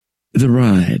The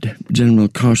ride. General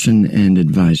caution and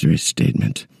advisory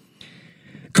statement.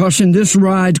 Caution, this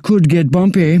ride could get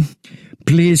bumpy.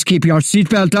 Please keep your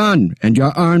seatbelt on and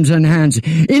your arms and hands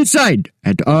inside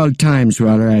at all times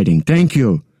while riding. Thank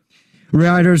you.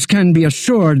 Riders can be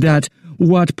assured that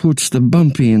what puts the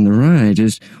bumpy in the ride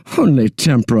is only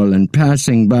temporal and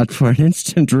passing but for an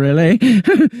instant, really.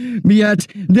 Yet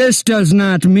this does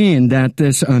not mean that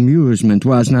this amusement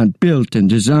was not built and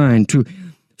designed to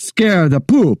scare the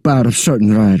poop out of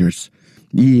certain riders,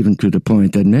 even to the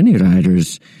point that many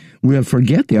riders will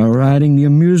forget they are riding the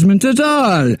amusement at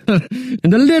all,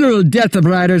 and the literal death of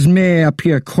riders may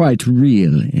appear quite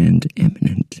real and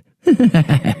imminent.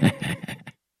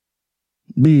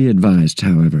 Be advised,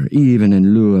 however, even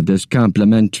in lieu of this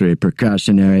complimentary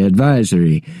precautionary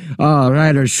advisory, all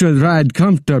riders should ride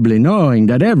comfortably knowing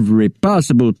that every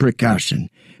possible precaution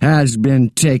has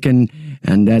been taken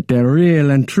and that the real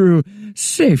and true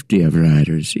safety of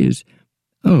riders is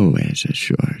always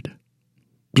assured.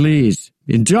 Please,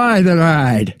 enjoy the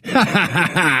ride!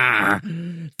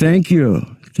 Thank you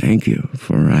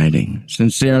for riding.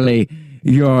 Sincerely,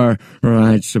 your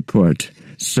Ride Support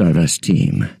Service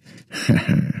Team.